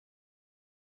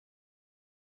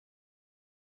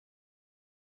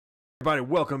Everybody,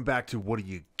 welcome back to What Do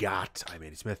You Got? I'm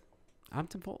Andy Smith. I'm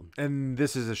Tim Fulton. And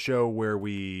this is a show where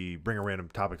we bring a random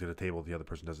topic to the table the other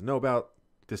person doesn't know about.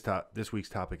 This week's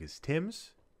topic is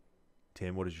Tim's.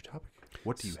 Tim, what is your topic?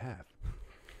 What do you have?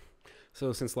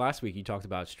 So since last week you talked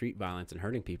about street violence and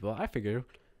hurting people, I figured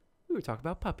we would talk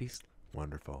about puppies.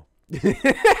 Wonderful.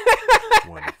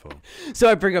 Wonderful. So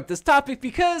I bring up this topic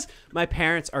because my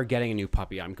parents are getting a new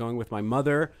puppy. I'm going with my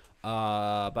mother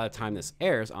by the time this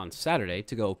airs on Saturday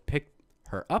to go pick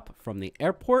her up from the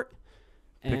airport.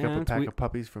 Pick up a pack of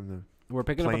puppies from the We're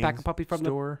picking up a pack of puppies from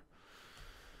store.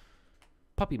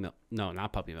 Puppy mill. No,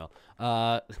 not puppy mill.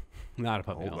 Not a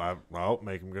puppy mill. Well, I'm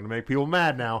going to make people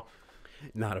mad now.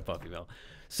 Not a puppy mill.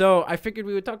 So I figured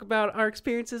we would talk about our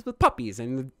experiences with puppies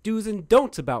and the do's and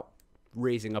don'ts about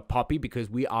raising a puppy, because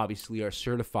we obviously are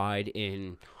certified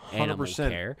in animal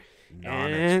care.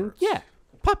 And yeah,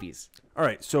 puppies. All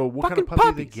right, so what kind of Fucking puppy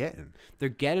are they puppies. getting? They're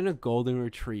getting a golden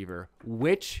retriever,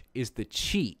 which is the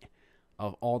cheat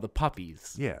of all the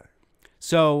puppies. Yeah.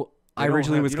 So I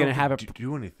originally was you going to don't have a...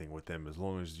 do anything with them as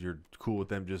long as you're cool with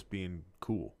them just being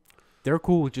cool. They're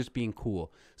cool with just being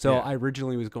cool. So Yeah. I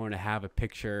originally was going to have a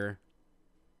picture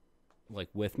like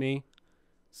with me,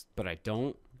 but I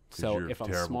don't. So you're if a I'm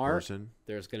terrible smart, person.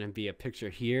 there's going to be a picture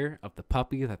here of the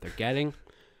puppy that they're getting.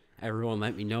 Everyone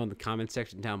let me know in the comment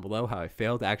section down below how I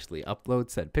failed to actually upload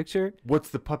said picture. What's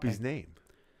the puppy's name?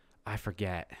 I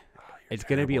forget. Oh, It's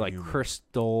going to be terrible like human.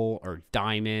 Crystal or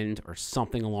Diamond or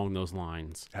something along those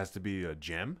lines. Has to be a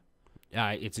gem?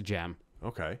 It's a gem.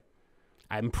 Okay.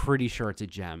 I'm pretty sure it's a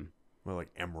gem. Well,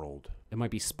 like emerald. It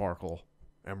might be Sparkle.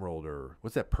 Emerald, or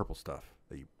what's that purple stuff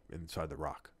that you inside the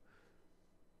rock?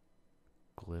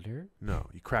 Glitter? No,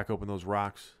 you crack open those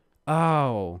rocks.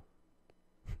 Oh.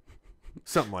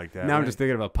 Something like that. Now I'm right? just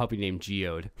thinking of a puppy named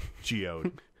Geode.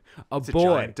 Geode. A It's a boy.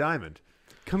 giant diamond.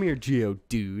 Come here, Geode,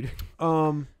 dude.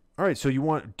 All right, so you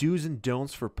want do's and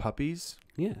don'ts for puppies?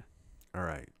 Yeah. All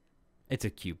right. It's a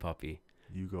cute puppy.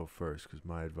 You go first, because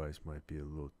my advice might be a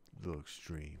little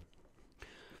extreme.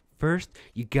 First,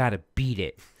 you gotta beat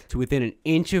it to within an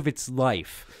inch of its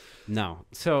life. No.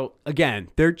 So, again,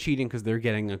 they're cheating because they're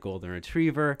getting a golden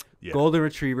retriever. Yeah. Golden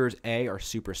retrievers, A, are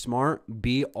super smart.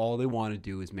 B, all they want to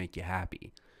do is make you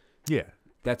happy. Yeah.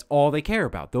 That's all they care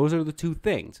about. Those are the two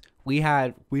things. We've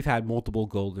had multiple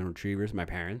golden retrievers, my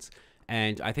parents,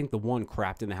 and I think the one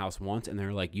crapped in the house once, and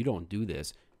they're like, "You don't do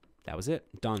this." That was it.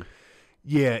 Done.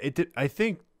 Yeah, it did. I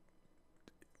think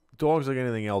dogs, like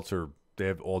anything else, they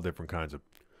have all different kinds of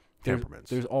temperaments.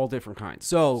 There's all different kinds.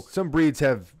 So Some breeds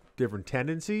have different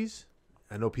tendencies.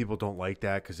 I know people don't like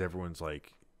that because everyone's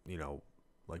like,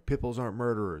 like pit bulls aren't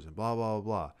murderers and blah, blah, blah,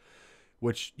 blah.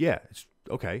 Which, yeah, it's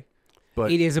okay.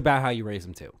 But it is about how you raise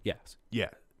them too. Yes. yeah.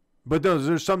 But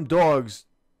there's some dogs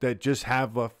that just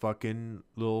have a fucking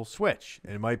little switch.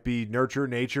 And it might be nurture,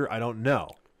 nature. I don't know.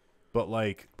 But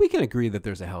like, We can agree that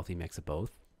there's a healthy mix of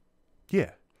both.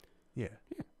 yeah. Yeah.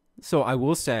 So I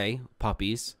will say,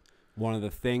 puppies, one of the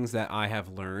things that I have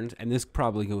learned, and this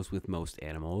probably goes with most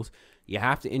animals, you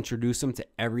have to introduce them to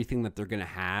everything that they're going to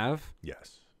have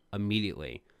Yes.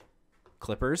 immediately.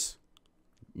 Clippers,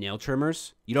 nail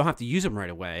trimmers. You don't have to use them right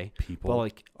away. People, But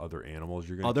like other animals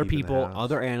you're going to other keep in the people, house.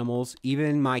 other animals,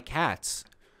 even my cats.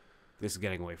 This is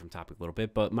getting away from topic a little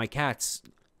bit, but my cats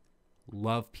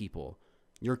love people.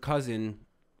 Your cousin's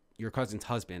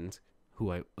husband,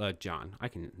 who John, I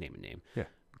can name a name. Yeah.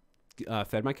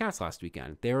 Fed my cats last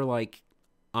weekend. They were like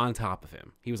on top of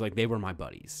him. He was like, they were my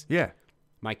buddies. Yeah.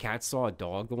 My cats saw a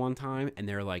dog the one time, and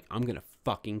they're like, I'm gonna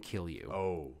fucking kill you.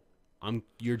 Oh.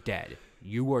 You're dead.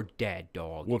 You are dead,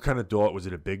 dog. What kind of dog? Was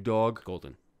it a big dog?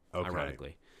 Golden. Okay.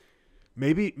 Ironically.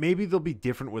 Maybe they'll be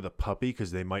different with a puppy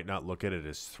because they might not look at it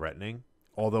as threatening.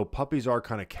 Although puppies are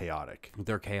kind of chaotic.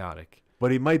 They're chaotic.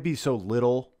 But he might be so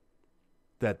little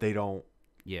that they don't.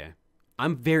 Yeah.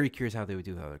 I'm very curious how they would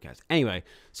do with other cats. Anyway,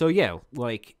 so yeah,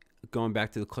 like going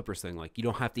back to the clippers thing, like you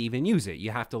don't have to even use it. You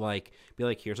have to like be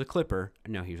like, here's a clipper.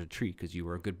 No, here's a treat because you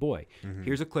were a good boy. Mm-hmm.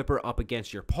 Here's a clipper up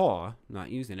against your paw. Not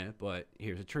using it, but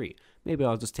here's a treat. Maybe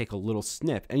I'll just take a little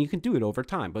snip, and you can do it over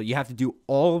time. But you have to do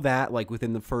all that like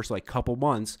within the first like couple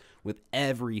months with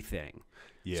everything.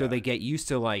 Yeah. So they get used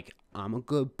to like, I'm a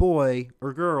good boy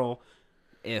or girl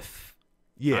if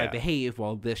I behave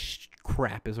while this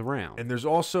crap is around. And there's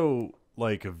also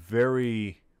like a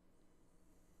very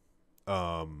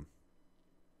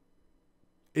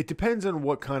it depends on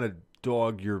what kind of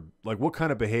dog what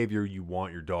kind of behavior you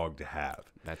want your dog to have.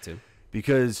 That too.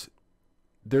 Because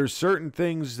there's certain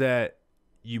things that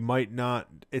you might not.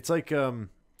 It's like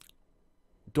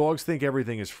dogs think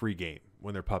everything is free game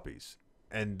when they're puppies,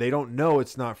 and they don't know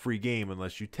it's not free game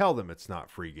unless you tell them it's not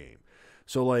free game.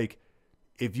 So like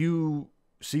if you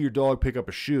see your dog pick up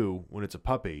a shoe when it's a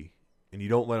puppy and you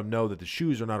don't let him know that the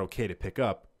shoes are not okay to pick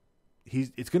up,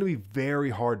 it's going to be very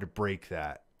hard to break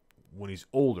that when he's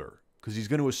older, because he's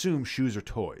going to assume shoes are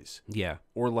toys. Yeah.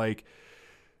 Or like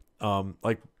one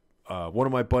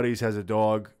of my buddies has a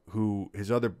dog who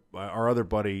our other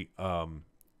buddy,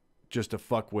 just to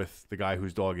fuck with the guy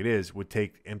whose dog it is, would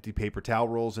take empty paper towel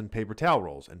rolls and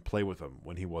play with them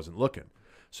when he wasn't looking.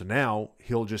 So now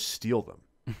he'll just steal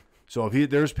them. So if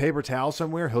there's paper towel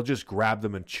somewhere, he'll just grab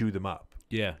them and chew them up.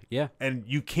 Yeah. Yeah. And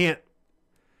you can't,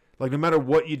 like, no matter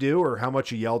what you do or how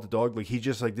much you yell at the dog, like, he's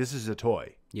just like, this is a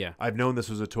toy. Yeah. I've known this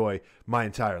was a toy my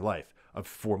entire life of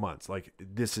 4 months. Like,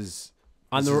 this is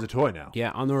a toy now.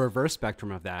 Yeah. On the reverse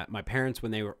spectrum of that, my parents,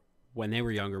 when they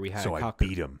were younger, we had I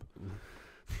beat him.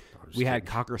 We had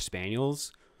Cocker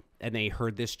Spaniels, and they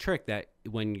heard this trick that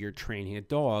when you're training a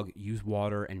dog, use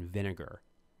water and vinegar.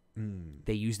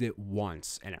 They used it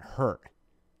once, and it hurt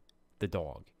the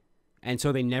dog. And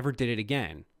so they never did it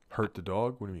again. Hurt the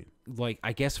dog? What do you mean? Like,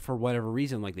 I guess for whatever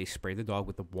reason, like, they sprayed the dog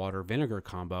with the water vinegar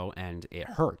combo, and it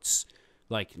hurts.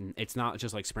 Like, it's not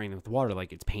just like spraying them with water,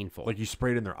 like, it's painful. Like, you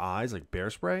sprayed in their eyes, like bear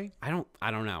spray? I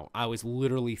don't know. I was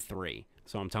literally 3,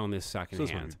 so I'm telling this secondhand.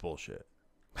 So this might be bullshit.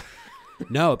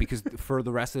 No, because for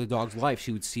the rest of the dog's life,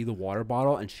 she would see the water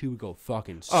bottle and she would go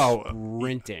fucking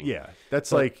sprinting. Yeah,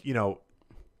 that's like, you know,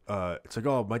 it's like,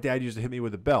 oh, my dad used to hit me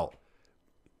with a belt.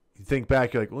 You think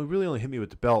back, you're like, well, he really only hit me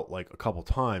with the belt like a couple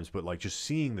times, but like just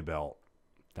seeing the belt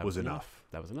was enough.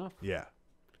 That was enough. Yeah.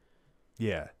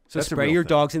 Yeah. So spray your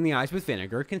dogs in the eyes with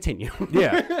vinegar. Continue.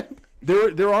 Yeah.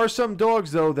 There are some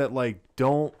dogs though that like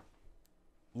don't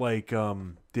like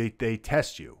they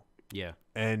test you. Yeah.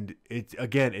 And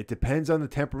it depends on the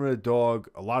temperament of the dog.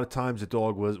 A lot of times the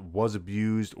dog was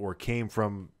abused or came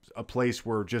from a place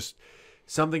where just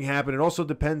something happened. It also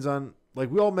depends on,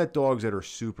 like, we all met dogs that are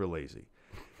super lazy.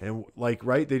 And like,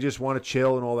 right, they just want to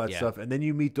chill and all that stuff. And then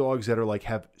you meet dogs that are like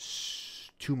have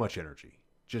too much energy.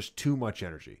 Just too much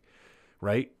energy.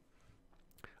 Right?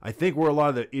 I think where a lot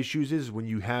of the issues is when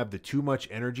you have the too much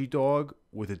energy dog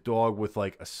with a dog with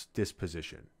like a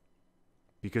disposition.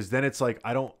 Because then it's like,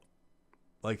 I don't,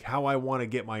 like, how I want to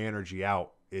get my energy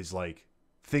out is like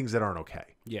things that aren't okay.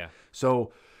 Yeah.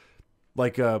 So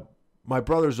like my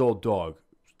brother's old dog,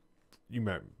 you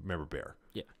remember Bear?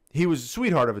 Yeah. He was a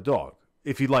sweetheart of a dog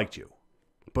if he liked you.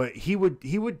 But he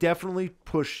would definitely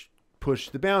push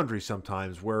the boundary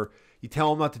sometimes where you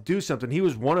tell him not to do something. He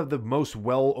was one of the most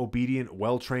well-obedient,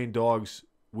 well-trained dogs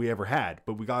we ever had,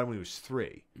 but we got him when he was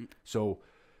 3. So,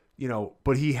 you know,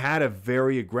 but he had a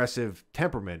very aggressive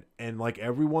temperament, and like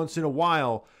every once in a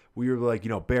while we were like, you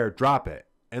know, Bear, drop it.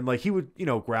 And like he would, you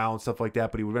know, growl and stuff like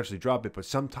that, but he would eventually drop it, but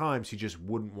sometimes he just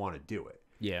wouldn't want to do it.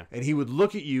 Yeah. And he would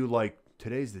look at you like,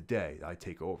 today's the day I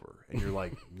take over. And you're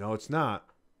like, no, it's not.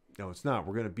 No, it's not.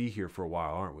 We're going to be here for a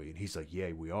while, aren't we? And he's like,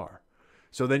 yeah, we are.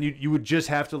 So then you would just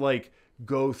have to like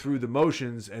go through the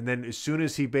motions. And then as soon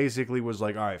as he basically was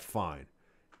like, all right, fine.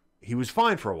 He was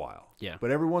fine for a while. Yeah.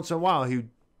 But every once in a while, he's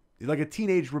like a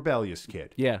teenage rebellious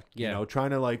kid. Yeah. Yeah. You know, trying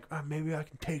to like, oh, maybe I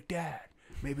can take Dad.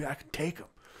 Maybe I can take him.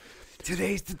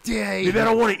 Today's the day. Maybe I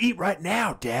don't want to eat right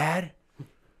now, Dad.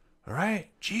 All right?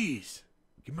 Jeez.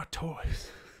 Give me my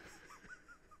toys.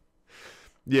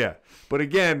 Yeah. But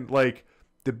again, like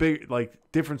the big, like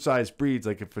different size breeds,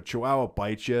 like if a Chihuahua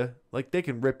bites you, like they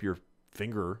can rip your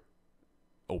finger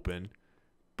open,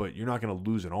 but you're not going to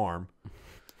lose an arm,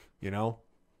 you know?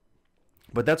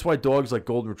 But that's why dogs like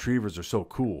Golden Retrievers are so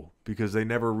cool, because they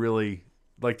never really,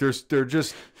 like they're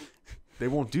just, they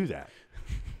won't do that.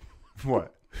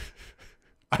 What?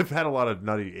 I've had a lot of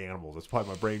nutty animals. That's why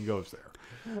my brain goes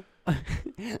there.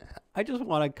 I just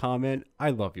want to comment.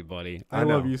 I love you, buddy. I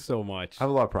love you so much. I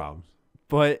have a lot of problems.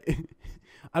 But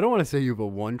I don't want to say you have a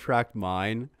one-track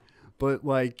mind, but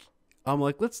like, I'm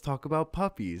like, let's talk about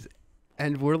puppies.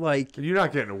 And we're like, you're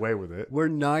not getting away with it. We're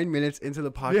 9 minutes into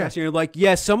the podcast, and you're like,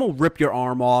 yeah, some will rip your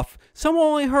arm off. Some will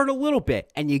only hurt a little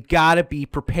bit, and you got to be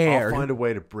prepared. I'll find a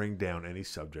way to bring down any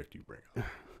subject you bring up.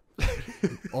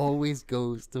 Always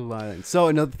goes to violence. So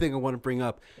another thing I want to bring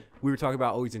up, we were talking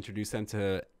about always introduce them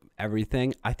to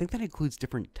everything. I think that includes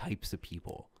different types of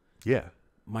people. Yeah.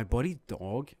 My buddy's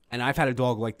dog, and I've had a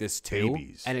dog like this too.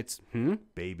 Babies. And it's,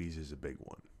 Babies is a big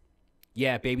one.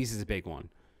 Yeah, babies is a big one.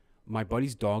 My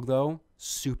buddy's dog, though,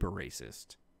 super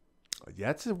racist.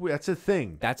 That's a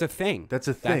thing. That's a thing. That's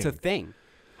a thing. That's a thing.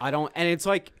 And it's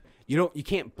like, you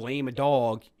can't blame a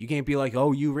dog. You can't be like,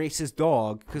 oh, you racist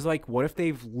dog. Because, like, what if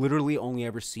they've literally only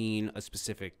ever seen a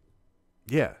specific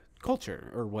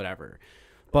culture or whatever?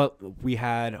 But we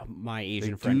had my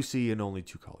Asian friend. They do see in only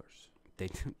 2 colors.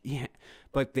 Yeah.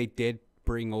 But they did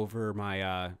bring over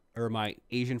my or my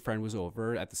Asian friend was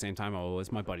over at the same time I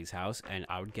was my buddy's house, and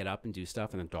I would get up and do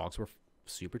stuff, and the dogs were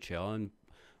super chill, and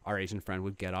our Asian friend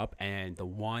would get up, and the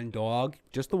one dog,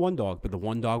 just the one dog, but the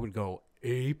one dog would go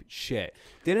ape shit.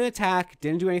 Didn't attack,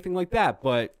 didn't do anything like that,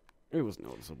 but it was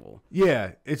noticeable.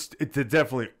 Yeah, it's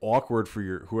definitely awkward for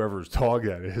your whoever's dog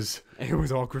that is. It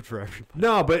was awkward for everybody.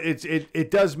 No, but it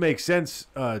does make sense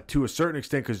to a certain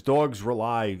extent because dogs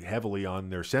rely heavily on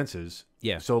their senses.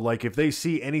 Yeah. So like if they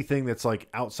see anything that's like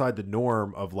outside the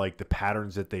norm of like the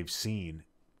patterns that they've seen,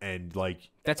 and like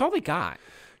that's all they got.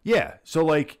 Yeah. So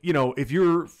like, you know, if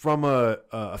you're from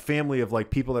a family of like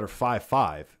people that are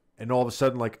 5'5", and all of a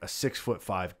sudden like a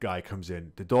 6'5" guy comes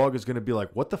in, the dog is going to be like,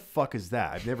 what the fuck is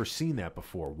that? I've never seen that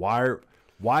before.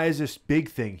 Why is this big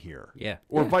thing here? Yeah.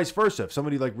 Or vice versa. If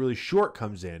somebody like really short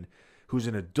comes in, who's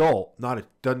an adult,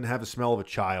 doesn't have the smell of a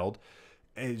child,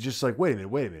 and it's just like, wait a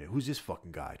minute, who's this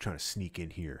fucking guy trying to sneak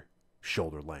in here,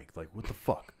 shoulder length? Like, what the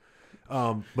fuck?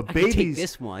 But babies, take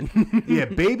this one. yeah,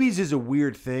 babies is a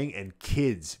weird thing, and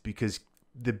kids, because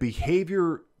the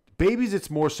behavior, babies,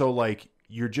 it's more so like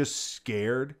you're just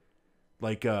scared.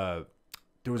 Like there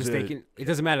was it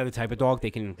doesn't matter the type of dog,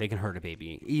 they can hurt a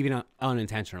baby even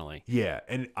unintentionally. Yeah,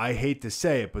 and I hate to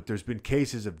say it, but there's been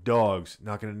cases of dogs,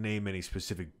 not going to name any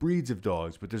specific breeds of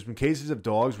dogs, but there's been cases of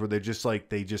dogs where they just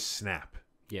snap.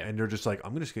 Yeah. And they're just like,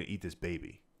 I'm just going to eat this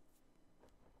baby.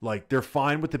 Like they're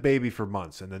fine with the baby for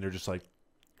months, and then they're just like,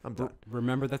 I'm done.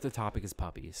 Remember that the topic is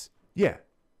puppies. Yeah.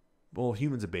 Well,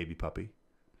 human's a baby puppy.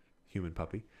 Human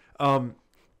puppy.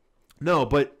 No,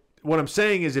 but what I'm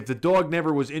saying is if the dog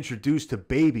never was introduced to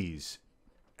babies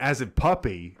as a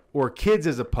puppy or kids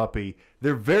as a puppy,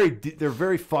 they're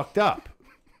very fucked up.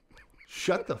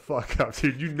 Shut the fuck up,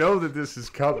 dude. You know that this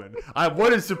is coming.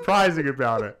 What is surprising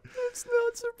about it? It's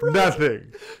not surprising.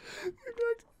 Nothing.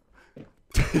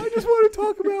 I just want to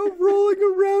talk about rolling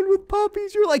around with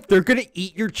puppies. You're like, they're going to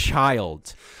eat your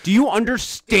child. Do you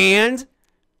understand?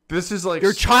 This is like...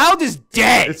 Your child is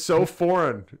dead. It's so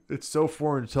foreign. It's so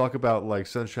foreign to talk about like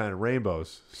sunshine and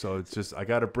rainbows. So it's just, I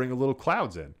got to bring a little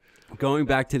clouds in. Going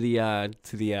back to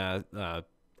the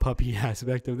puppy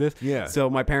aspect of this. Yeah. So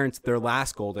my parents, their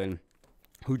last golden,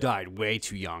 who died way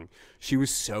too young, she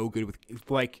was so good with,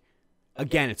 like...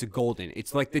 Again, it's a golden.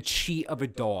 It's like the cheat of a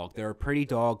dog. They're a pretty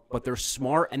dog, but they're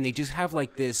smart, and they just have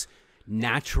like this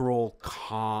natural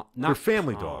calm. They're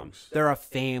family dogs. They're a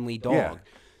family dog. Yeah.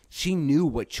 She knew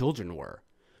what children were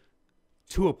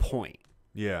to a point.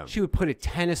 Yeah. She would put a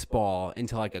tennis ball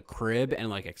into like a crib and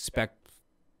like expect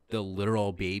the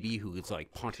literal baby who's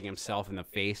like punching himself in the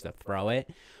face to throw it.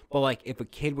 But like if a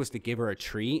kid was to give her a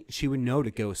treat, she would know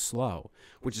to go slow,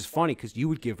 which is funny because you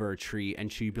would give her a treat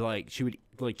and she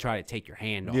would try to take your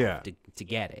hand off to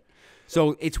get it.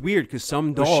 So it's weird because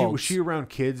some dogs. Was she around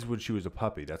kids when she was a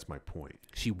puppy? That's my point.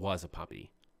 She was a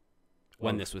puppy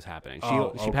when this was happening.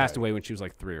 She She passed away when she was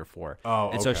like 3 or 4.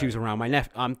 Oh, and so she was around my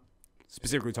nephew. I'm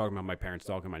specifically talking about my parents'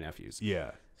 dog and my nephews.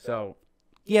 Yeah. So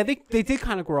yeah, they did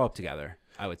kind of grow up together,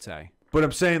 I would say. But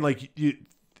I'm saying like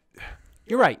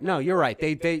You're right. No, you're right.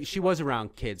 She was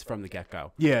around kids from the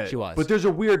get-go. Yeah, she was. But there's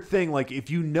a weird thing. Like, if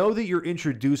you know that you're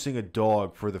introducing a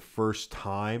dog for the first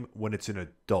time when it's an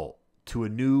adult to a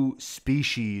new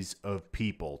species of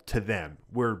people, to them,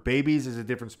 where babies is a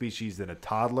different species than a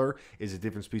toddler is a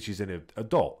different species than an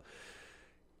adult,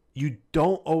 you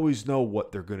don't always know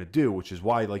what they're going to do, which is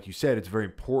why, like you said, it's very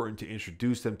important to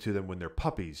introduce them to them when they're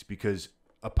puppies, because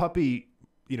a puppy,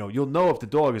 you'll know if the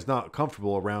dog is not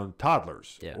comfortable around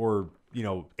toddlers or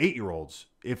 8-year-olds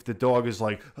if the dog is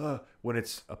like when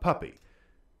it's a puppy.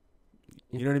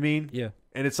 You know what I mean? Yeah.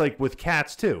 And it's like with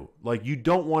cats too. Like you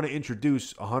don't want to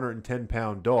introduce a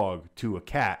 110-pound dog to a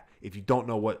cat if you don't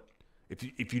know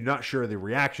if you're not sure of the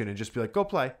reaction, and just be like, go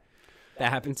play.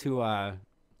 That happened to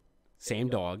same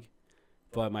dog,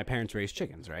 but my parents raised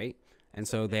chickens, right? And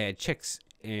so they had chicks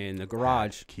in the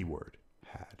garage. Keyword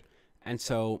had. And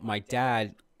so my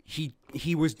dad,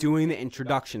 he was doing the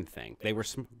introduction thing. They were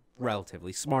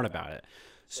relatively smart about it.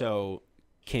 So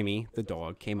Kimmy, the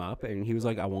dog, came up and he was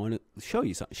like, I want to show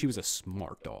you something. She was a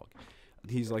smart dog.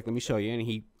 He's like, let me show you. And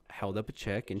he held up a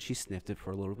chick and she sniffed it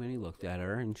for a little bit and he looked at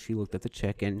her and she looked at the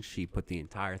chick and she put the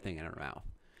entire thing in her mouth.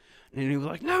 And he was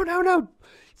like, no,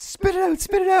 spit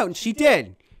it out. And she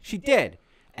did.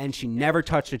 And she never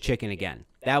touched a chicken again.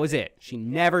 That was it. She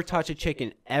never touched a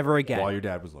chicken ever again. While your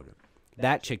dad was looking.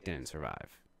 That chick didn't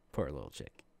survive. Poor little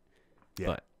chick. Yeah.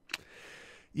 But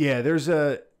yeah,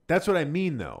 that's what I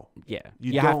mean though. Yeah.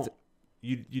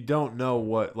 You don't know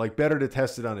what, like, better to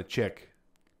test it on a chick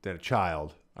than a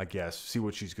child, I guess. See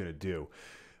what she's going to do.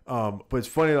 But it's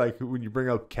funny, like, when you bring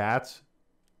up cats,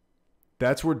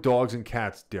 that's where dogs and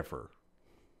cats differ.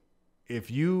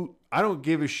 I don't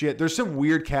give a shit. There's some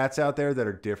weird cats out there that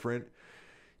are different.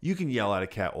 You can yell at a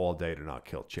cat all day to not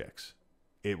kill chicks.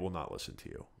 It will not listen to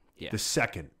you. Yeah. The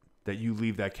second that you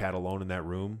leave that cat alone in that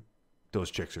room, those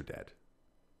chicks are dead.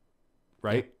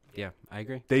 Right? Yeah, I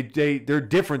agree. They're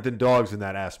different than dogs in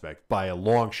that aspect by a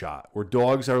long shot. Where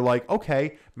dogs are like,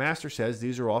 okay, master says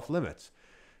these are off limits.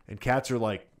 And cats are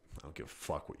like, I don't give a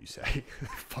fuck what you say.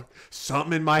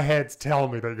 Something in my head's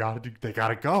telling me they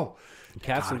gotta go.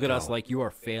 Cats look at us like you are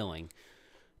failing.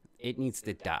 It needs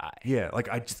to die. Yeah, like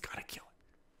I just gotta kill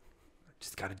it. I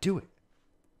just gotta do it.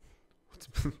 What's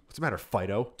the matter,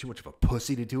 Fido? Too much of a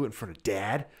pussy to do it in front of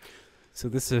Dad? So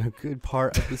this is a good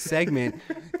part of the segment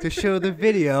to show the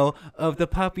video of the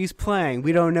puppies playing.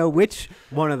 We don't know which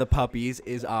one of the puppies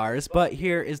is ours, but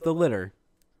here is the litter.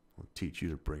 I'll teach you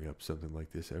to bring up something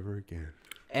like this ever again.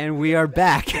 And we are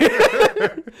back.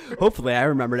 Hopefully I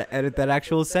remember to edit that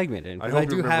actual segment in, because I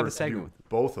do have a segment.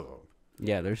 Both of them.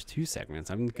 Yeah, there's 2 segments.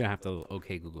 I'm going to have to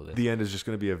Google this. The end is just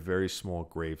going to be a very small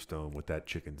gravestone with that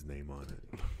chicken's name on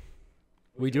it.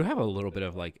 We do have a little bit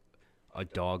of like a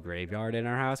dog graveyard in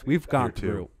our house. We've gone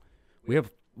through.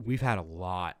 We've had a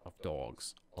lot of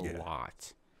dogs. A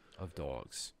lot of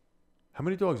dogs. How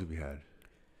many dogs have you had?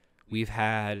 We've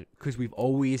had, because we've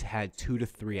always had 2 to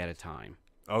 3 at a time.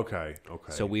 Okay.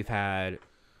 So we've had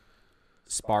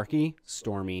Sparky,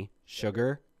 Stormy,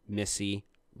 Sugar, Missy,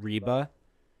 Reba,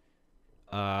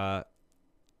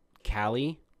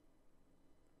 Callie.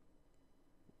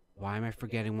 Why am I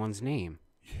forgetting one's name?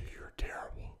 You're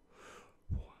terrible.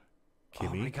 Kimmy?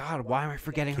 Oh my God, why am I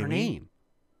forgetting her name?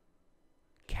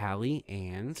 Callie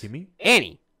and... Kimmy?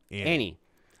 Annie.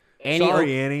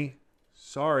 Sorry, Annie.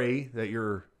 Sorry that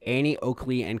you're... Annie,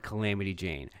 Oakley, and Calamity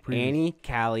Jane. Annie,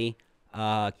 Callie,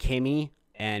 Kimmy,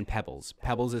 and Pebbles.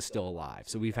 Pebbles is still alive.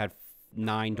 So we've had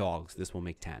 9 dogs. This will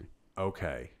make 10.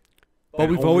 Okay. But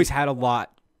we've always had a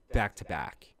lot back to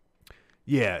back.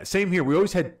 Yeah, same here. We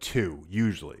always had 2,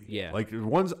 usually. Yeah. Like, the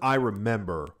ones I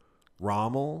remember,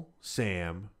 Rommel,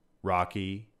 Sam,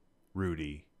 Rocky,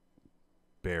 Rudy,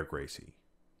 Bear, Gracie.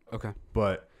 Okay.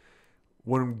 But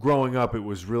when growing up, it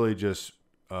was really just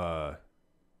Rommel,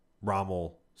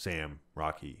 Sam,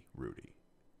 Rocky, Rudy.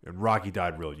 And Rocky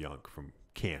died real young from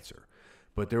cancer.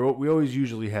 But we always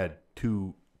usually had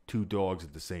two dogs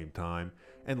at the same time,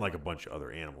 and like a bunch of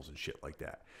other animals and shit like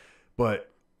that.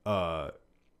 But my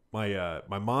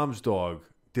mom's dog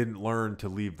didn't learn to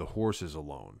leave the horses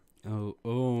alone.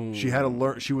 Oh. She had to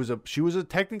learn. She was a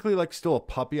technically like still a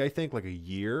puppy, I think, like a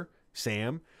year.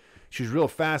 Sam. She was real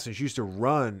fast, and she used to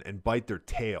run and bite their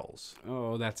tails.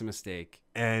 Oh, that's a mistake.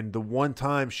 And the one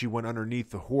time she went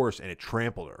underneath the horse and it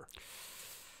trampled her.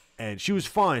 And she was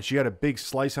fine. She had a big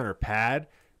slice on her pad,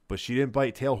 but she didn't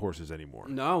bite tail horses anymore.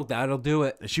 No, that'll do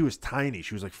it. And she was tiny.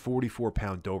 She was like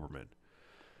 44-pound Doberman.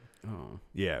 Oh.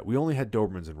 Yeah, we only had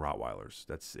Dobermans and Rottweilers.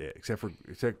 That's it, except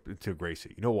to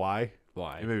Gracie. You know why?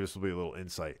 Why? Maybe this will be a little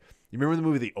insight. You remember the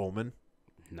movie The Omen?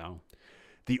 No.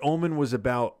 The Omen was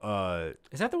about...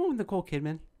 Is that the one with Nicole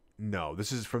Kidman? No,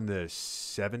 this is from the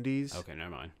 70s. Okay,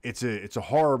 never mind. It's a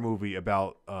horror movie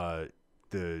about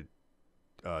the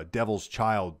devil's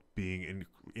child being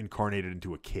incarnated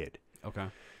into a kid. Okay.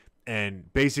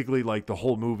 And basically, like, the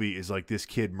whole movie is like this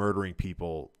kid murdering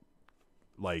people.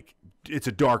 Like, it's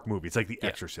a dark movie. It's like The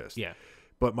Exorcist. Yeah.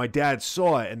 But my dad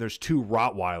saw it, and there's 2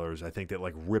 Rottweilers, I think, that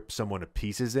like rip someone to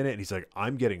pieces in it. And he's like,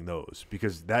 I'm getting those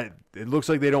because it looks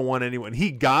like they don't want anyone.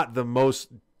 He got the most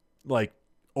like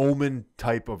Omen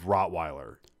type of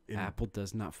Rottweiler. Apple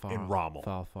does not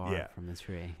fall far from the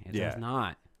tree. It does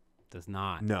not. Does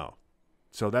not. No.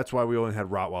 So that's why we only had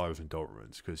Rottweilers and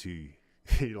Dobermans, because he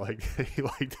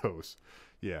liked those.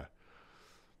 Yeah.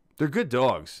 They're good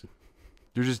dogs.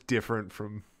 They're just different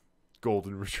from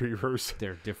golden retrievers.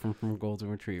 They're different from golden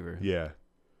retrievers. Yeah.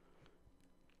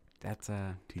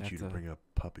 Teach you to bring up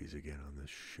puppies again on this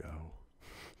show.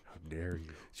 How dare you?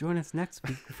 Join us next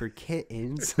week for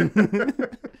kittens.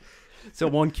 So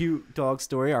one cute dog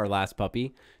story, our last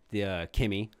puppy, the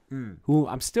Kimmy, who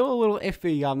I'm still a little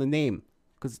iffy on the name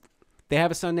because they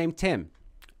have a son named Tim,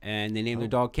 and they named their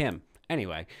dog Kim.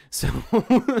 Anyway, so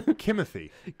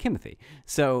Kimothy.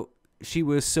 So she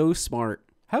was so smart.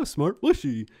 How smart was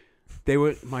she?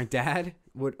 My dad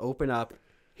would open up.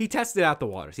 He tested out the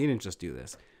waters. He didn't just do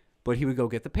this, but he would go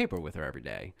get the paper with her every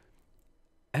day.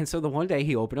 And so the one day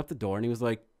he opened up the door and he was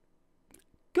like,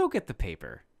 "Go get the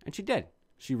paper," and she did.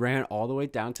 She ran all the way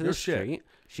down to the street.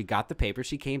 She got the paper.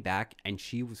 She came back, and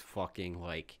she was fucking,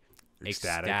 like,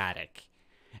 ecstatic.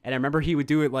 And I remember he would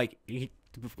do it, like,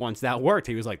 once that worked,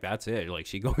 he was like, that's it. Like,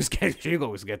 she goes get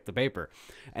the paper.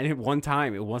 And at one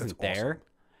time, it wasn't there,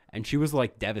 and she was,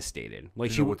 like, devastated. Like,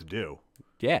 she didn't know what to do.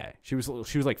 Yeah, she was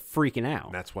like freaking out.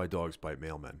 And that's why dogs bite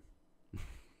mailmen.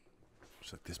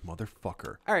 She's like, this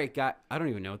motherfucker. All right, guy. I don't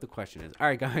even know what the question is. All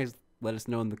right, guys, let us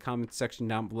know in the comment section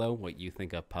down below what you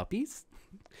think of puppies.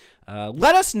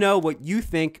 Let us know what you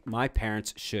think my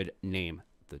parents should name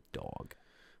the dog.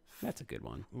 That's a good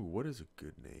one. Ooh, what is a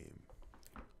good name?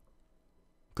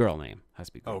 Girl name has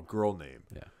to be. Oh, girl name.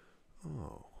 Yeah.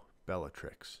 Oh,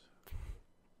 Bellatrix.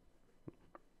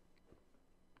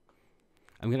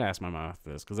 I'm gonna ask my mom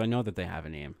after this because I know that they have a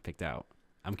name picked out.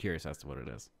 I'm curious as to what it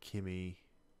is. Kimmy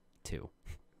 2.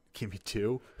 Kimmy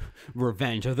 2?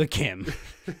 Revenge of the Kim.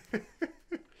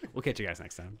 We'll catch you guys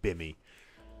next time. Bimmy.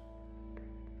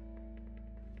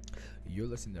 You're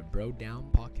listening to Bro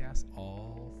Down Podcast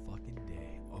all fucking day.